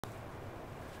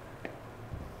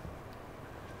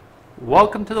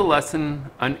Welcome to the lesson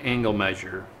on angle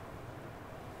measure.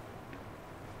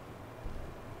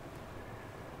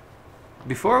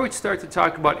 Before we start to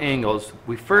talk about angles,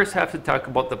 we first have to talk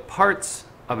about the parts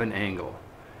of an angle.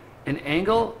 An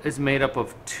angle is made up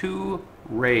of two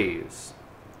rays.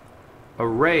 A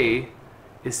ray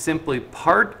is simply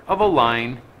part of a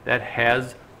line that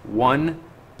has one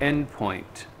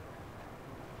endpoint.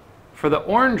 For the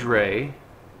orange ray,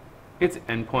 it's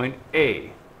endpoint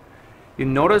A. You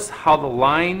notice how the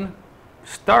line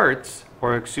starts,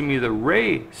 or excuse me, the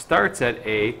ray starts at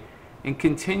A and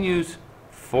continues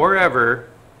forever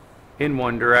in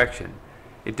one direction.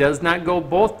 It does not go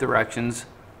both directions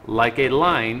like a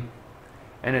line,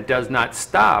 and it does not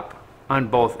stop on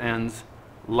both ends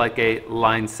like a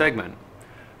line segment.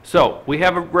 So we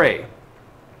have a ray.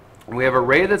 We have a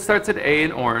ray that starts at A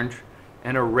in orange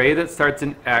and a ray that starts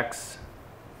in X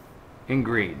in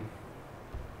green.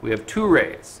 We have two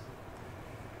rays.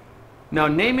 Now,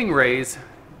 naming rays,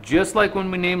 just like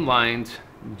when we name lines,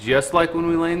 just like when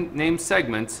we name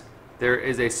segments, there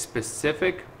is a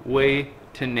specific way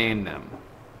to name them.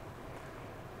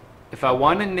 If I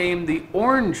want to name the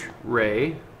orange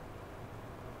ray,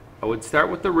 I would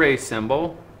start with the ray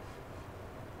symbol.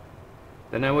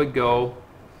 Then I would go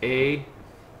A,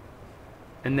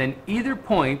 and then either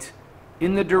point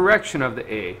in the direction of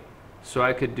the A. So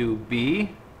I could do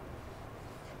B,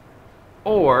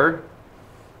 or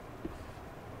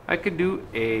I could do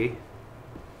A,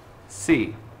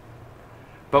 C.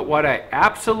 But what I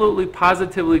absolutely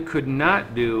positively could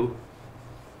not do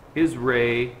is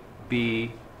ray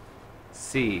B,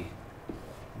 C.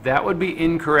 That would be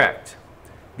incorrect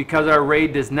because our ray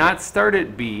does not start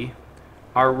at B,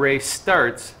 our ray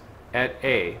starts at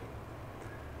A.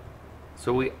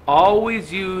 So we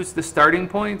always use the starting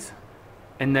point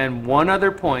and then one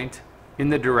other point in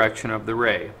the direction of the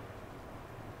ray.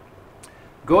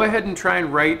 Go ahead and try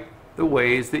and write the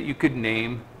ways that you could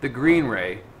name the green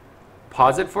ray.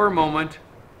 Pause it for a moment,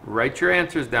 write your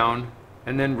answers down,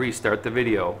 and then restart the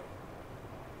video.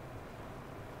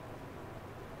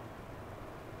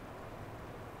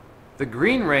 The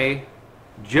green ray,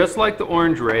 just like the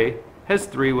orange ray, has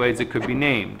three ways it could be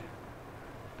named.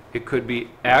 It could be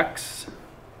X,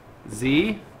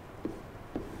 Z.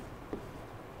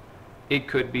 It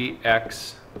could be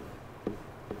X,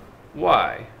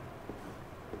 Y.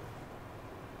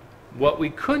 What we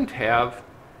couldn't have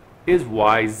is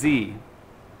YZ.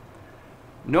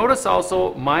 Notice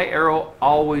also my arrow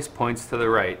always points to the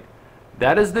right.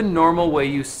 That is the normal way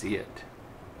you see it.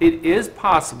 It is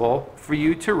possible for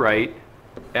you to write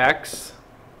X,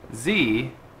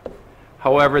 Z.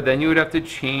 However, then you would have to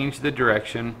change the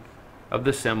direction of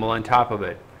the symbol on top of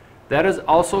it. That is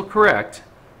also correct,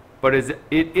 but it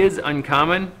is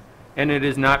uncommon and it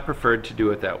is not preferred to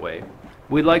do it that way.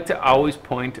 We like to always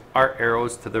point our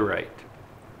arrows to the right.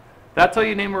 That's how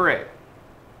you name a ray.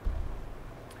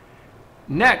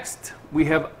 Next, we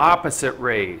have opposite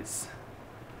rays.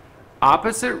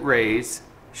 Opposite rays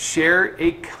share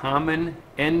a common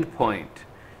endpoint.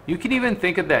 You can even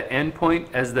think of that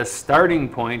endpoint as the starting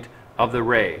point of the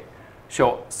ray.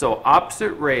 So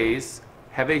opposite rays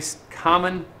have a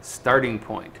common starting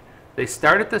point. They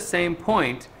start at the same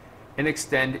point and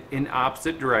extend in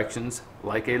opposite directions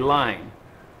like a line.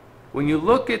 When you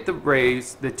look at the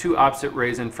rays, the two opposite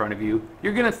rays in front of you,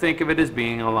 you're going to think of it as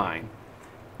being a line.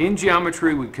 In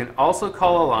geometry, we can also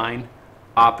call a line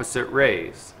opposite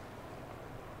rays.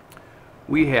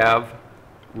 We have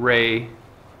ray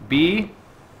B,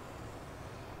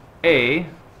 A,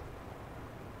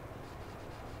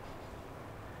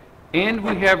 and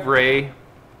we have ray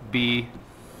B,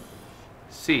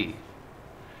 C.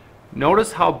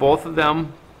 Notice how both of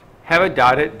them have a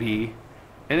dot at B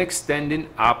and extend in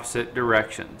opposite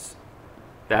directions.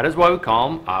 That is why we call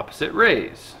them opposite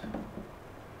rays.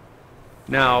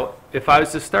 Now, if I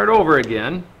was to start over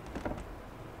again,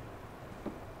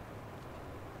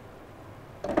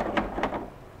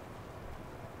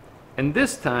 and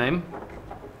this time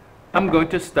I'm going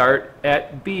to start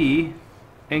at B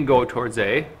and go towards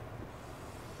A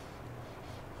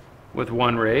with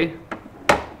one ray,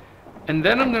 and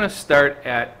then I'm going to start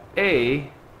at A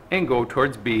and go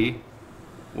towards B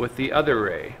with the other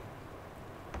ray.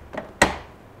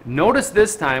 Notice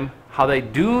this time how they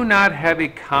do not have a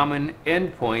common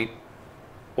endpoint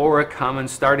or a common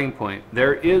starting point.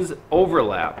 There is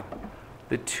overlap.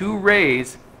 The two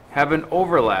rays have an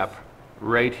overlap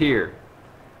right here.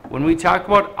 When we talk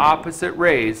about opposite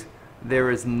rays,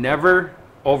 there is never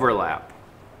overlap.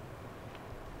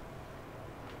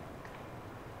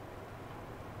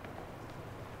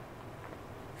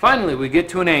 Finally, we get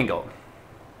to an angle.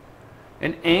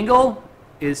 An angle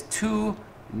is two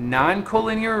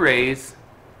non-collinear arrays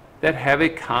that have a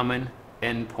common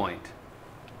endpoint.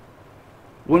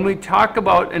 When we talk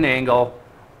about an angle,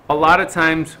 a lot of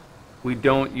times we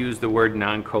don't use the word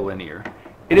non-collinear.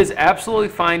 It is absolutely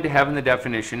fine to have in the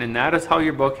definition, and that is how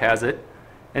your book has it,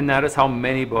 and that is how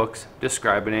many books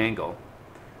describe an angle.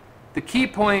 The key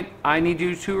point I need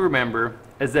you to remember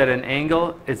is that an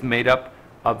angle is made up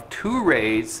of two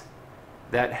rays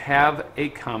that have a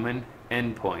common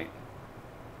endpoint.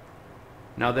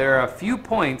 Now there are a few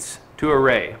points to a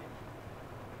ray.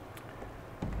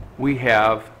 We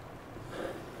have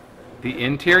the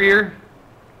interior,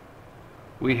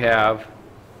 we have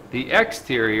the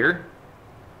exterior,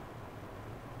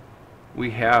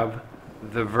 we have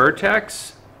the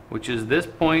vertex, which is this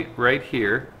point right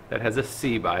here that has a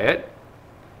C by it.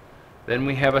 Then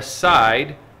we have a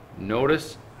side.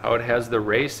 Notice how it has the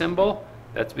ray symbol?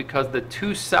 That's because the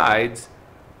two sides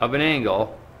of an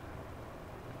angle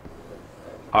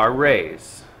are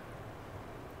rays.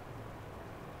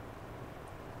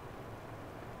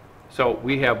 So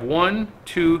we have 1,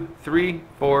 2, 3,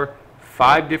 4,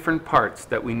 5 different parts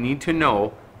that we need to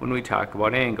know when we talk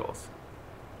about angles.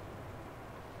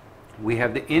 We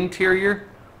have the interior,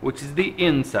 which is the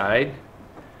inside,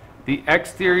 the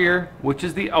exterior, which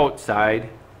is the outside,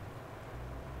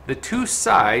 the two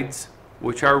sides,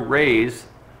 which are rays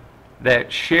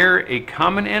that share a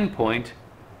common endpoint,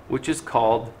 which is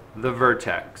called the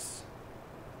vertex.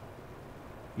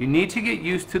 You need to get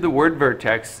used to the word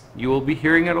vertex. You will be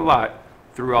hearing it a lot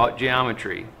throughout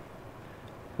geometry.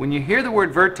 When you hear the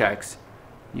word vertex,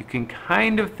 you can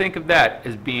kind of think of that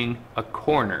as being a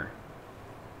corner.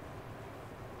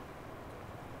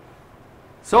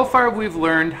 So far we've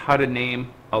learned how to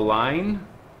name a line,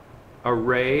 a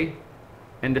ray,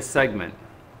 and a segment.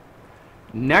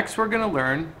 Next we're going to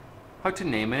learn how to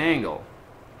name an angle.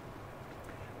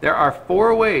 There are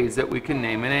 4 ways that we can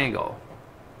name an angle.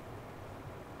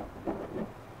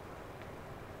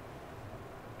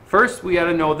 First, we got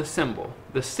to know the symbol.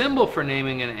 The symbol for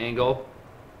naming an angle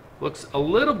looks a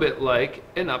little bit like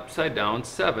an upside down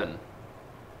 7.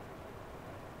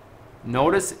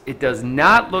 Notice it does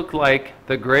not look like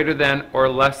the greater than or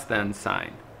less than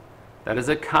sign. That is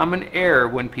a common error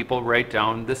when people write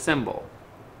down the symbol.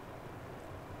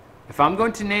 If I'm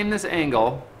going to name this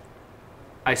angle,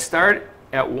 I start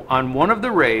on one of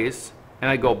the rays and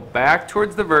I go back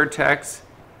towards the vertex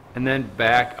and then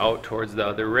back out towards the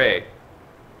other ray.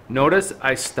 Notice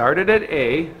I started at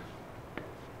A,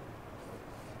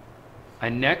 I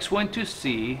next went to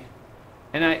C,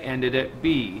 and I ended at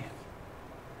B.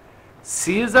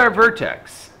 C is our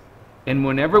vertex, and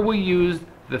whenever we use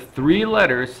the 3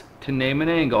 letters to name an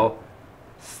angle,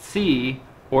 C,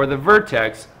 or the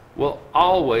vertex, will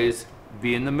always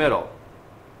be in the middle.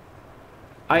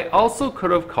 I also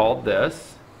could have called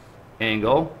this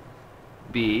angle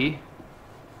B,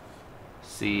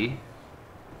 C,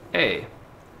 A.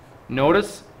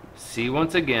 Notice C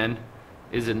once again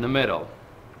is in the middle.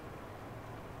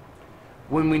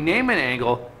 When we name an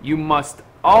angle, you must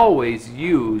always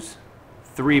use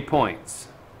 3 points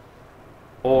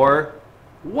or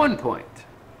 1 point.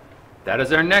 That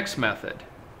is our next method.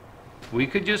 We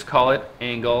could just call it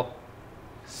angle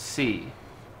C.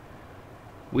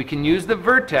 We can use the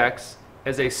vertex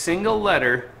as a single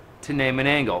letter to name an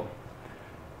angle.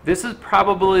 This is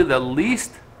probably the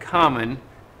least common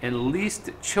and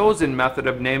least chosen method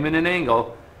of naming an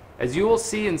angle. As you will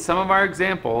see in some of our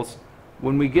examples,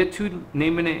 when we get to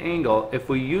naming an angle, if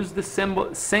we use the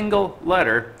single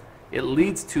letter, it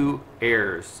leads to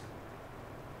errors.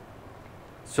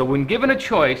 So when given a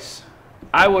choice,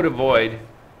 I would avoid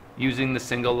using the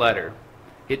single letter.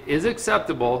 It is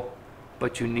acceptable,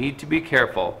 but you need to be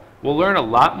careful. We'll learn a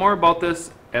lot more about this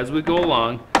as we go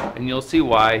along, and you'll see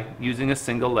why using a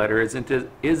single letter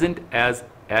isn't as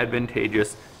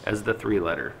advantageous as the 3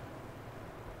 letter.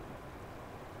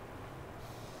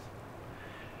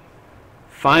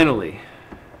 Finally,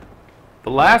 the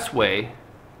last way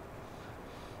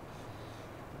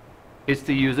is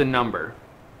to use a number.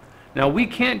 Now we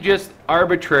can't just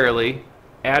arbitrarily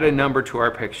add a number to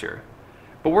our picture,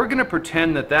 but we're going to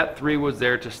pretend that that 3 was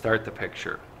there to start the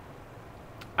picture.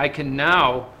 I can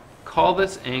now call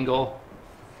this angle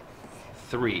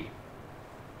 3.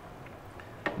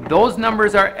 Those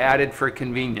numbers are added for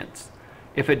convenience.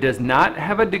 If it does not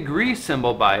have a degree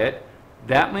symbol by it,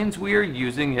 that means we are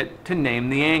using it to name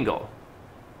the angle.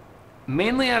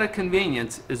 Mainly out of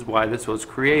convenience is why this was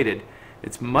created.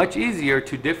 It's much easier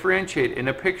to differentiate in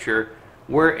a picture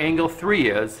where angle 3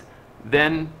 is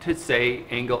than to say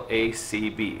angle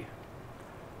ACB.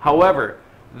 However,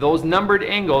 those numbered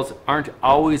angles aren't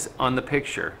always on the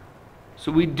picture.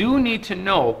 So we do need to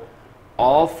know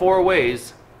all 4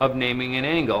 ways of naming an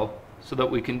angle so that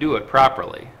we can do it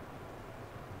properly.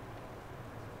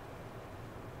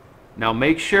 Now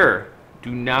make sure,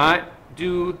 do not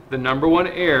do the number 1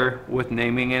 error with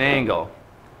naming an angle.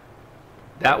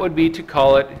 That would be to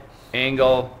call it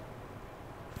angle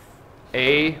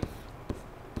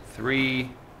A3B.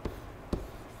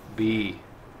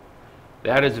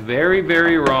 That is very,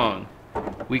 very wrong.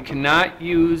 We cannot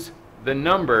use the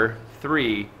number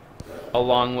 3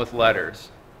 along with letters.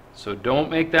 So don't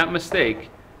make that mistake,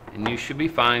 and you should be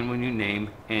fine when you name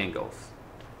angles.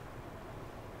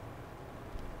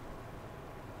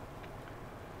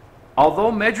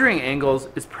 Although measuring angles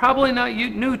is probably not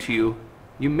new to you,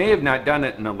 you may have not done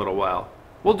it in a little while.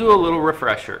 We'll do a little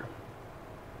refresher.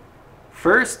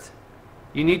 First,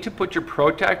 you need to put your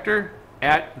protractor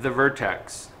at the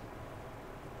vertex.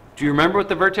 Do you remember what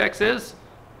the vertex is?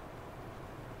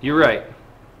 You're right.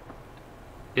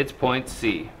 It's point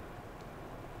C.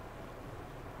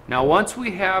 Now once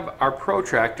we have our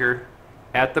protractor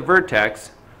at the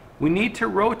vertex, we need to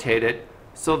rotate it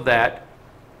so that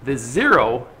the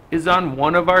 0 is on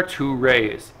one of our 2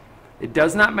 rays. It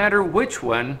does not matter which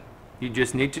one, you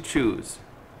just need to choose.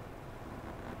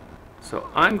 So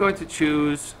I'm going to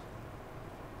choose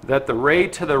that the ray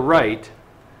to the right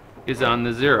is on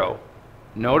the 0.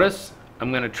 Notice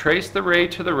I'm going to trace the ray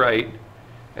to the right,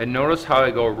 and notice how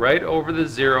I go right over the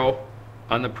 0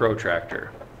 on the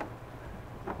protractor.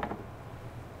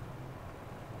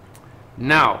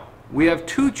 Now we have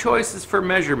 2 choices for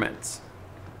measurements.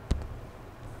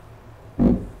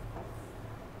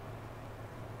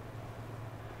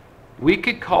 We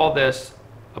could call this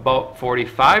about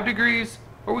 45 degrees,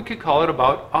 or we could call it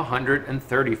about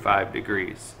 135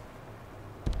 degrees.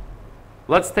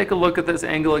 Let's take a look at this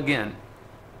angle again.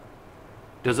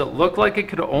 Does it look like it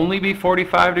could only be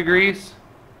 45 degrees?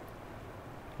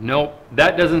 Nope,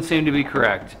 that doesn't seem to be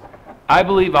correct. I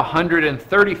believe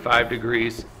 135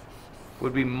 degrees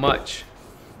would be much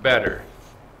better.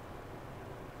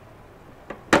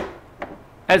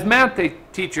 As math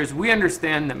teachers, we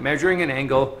understand that measuring an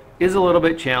angle is a little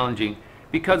bit challenging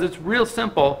because it's real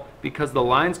simple, because the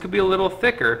lines could be a little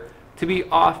thicker, to be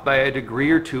off by a degree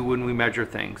or 2 when we measure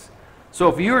things. So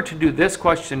if you were to do this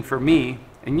question for me,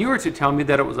 and you were to tell me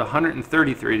that it was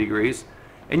 133 degrees,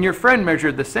 and your friend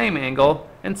measured the same angle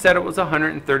and said it was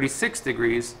 136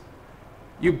 degrees,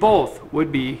 you both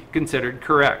would be considered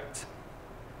correct.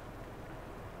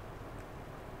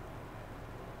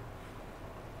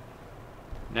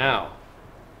 Now,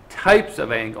 types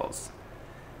of angles.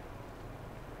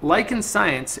 Like in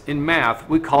science, in math,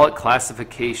 we call it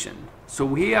classification. So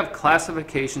we have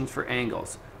classifications for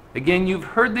angles. Again, you've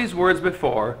heard these words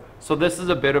before, so this is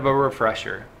a bit of a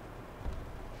refresher.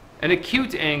 An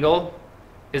acute angle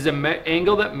is an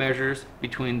angle that measures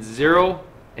between 0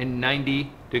 and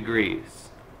 90 degrees.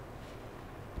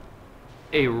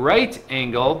 A right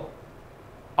angle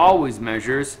always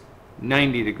measures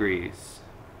 90 degrees.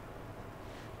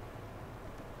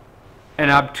 An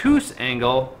obtuse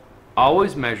angle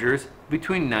always measures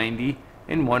between 90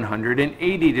 and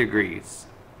 180 degrees.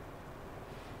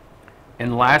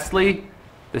 And lastly,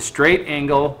 the straight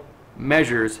angle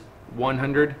measures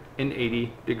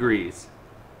 180 degrees.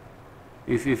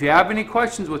 If you have any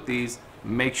questions with these,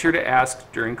 make sure to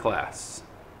ask during class.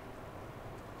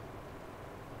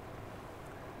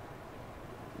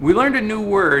 We learned a new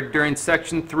word during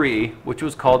section 3, which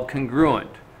was called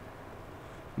congruent.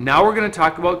 Now we're going to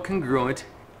talk about congruent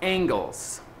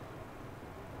angles.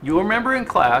 You'll remember in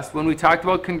class when we talked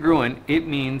about congruent, it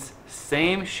means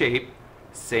same shape,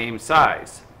 same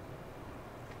size.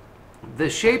 The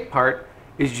shape part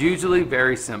is usually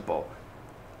very simple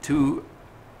to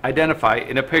identify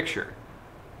in a picture.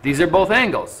 These are both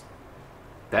angles.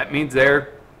 That means they're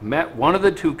met one of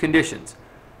the 2 conditions.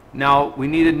 Now we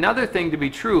need another thing to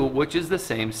be true, which is the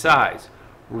same size.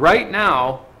 Right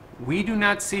now we do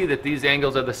not see that these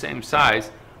angles are the same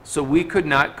size, so we could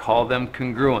not call them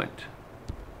congruent.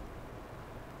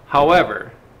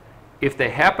 However, if they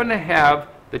happen to have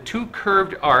the 2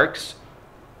 curved arcs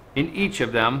in each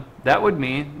of them, that would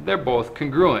mean they're both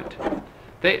congruent.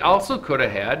 They also could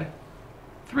have had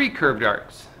 3 curved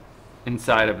arcs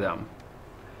inside of them.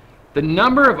 The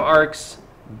number of arcs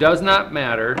does not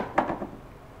matter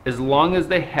as long as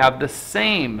they have the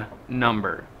same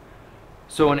number.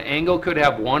 So an angle could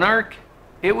have 1 arc,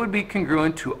 it would be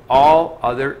congruent to all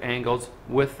other angles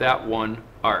with that 1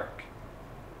 arc.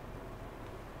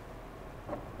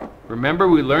 Remember,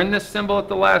 we learned this symbol at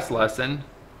the last lesson.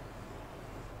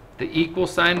 The equal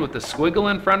sign with the squiggle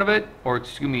in front of it, or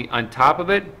excuse me, on top of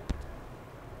it,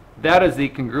 that is the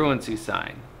congruency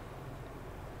sign.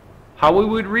 How we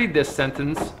would read this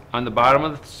sentence on the bottom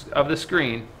of the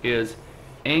screen is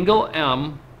angle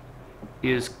M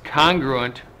is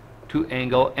congruent to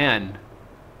angle N.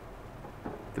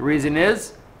 The reason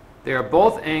is they are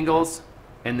both angles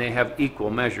and they have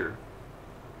equal measure.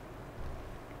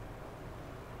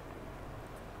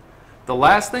 The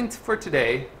last thing for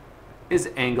today is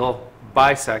angle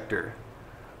bisector.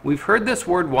 We've heard this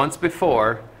word once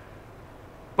before,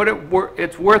 but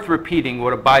it's worth repeating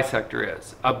what a bisector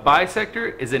is. A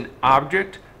bisector is an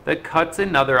object that cuts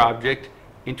another object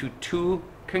into two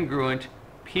congruent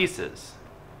pieces.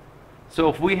 So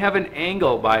if we have an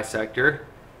angle bisector,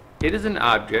 it is an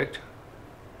object,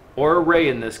 or a ray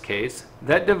in this case,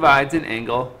 that divides an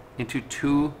angle into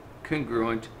two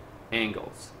congruent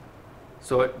angles.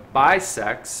 So it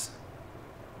bisects,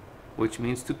 which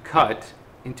means to cut,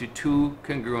 into two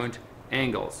congruent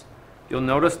angles. You'll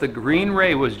notice the green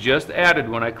ray was just added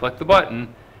when I click the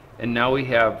button, and now we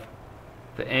have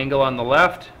the angle on the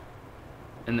left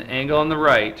and the angle on the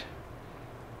right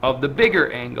of the bigger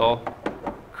angle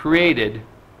created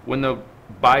when the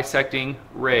bisecting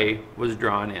ray was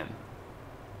drawn in.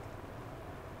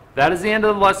 That is the end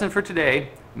of the lesson for today.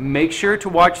 Make sure to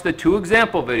watch the 2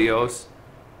 example videos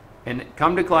and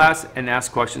come to class and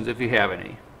ask questions if you have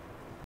any.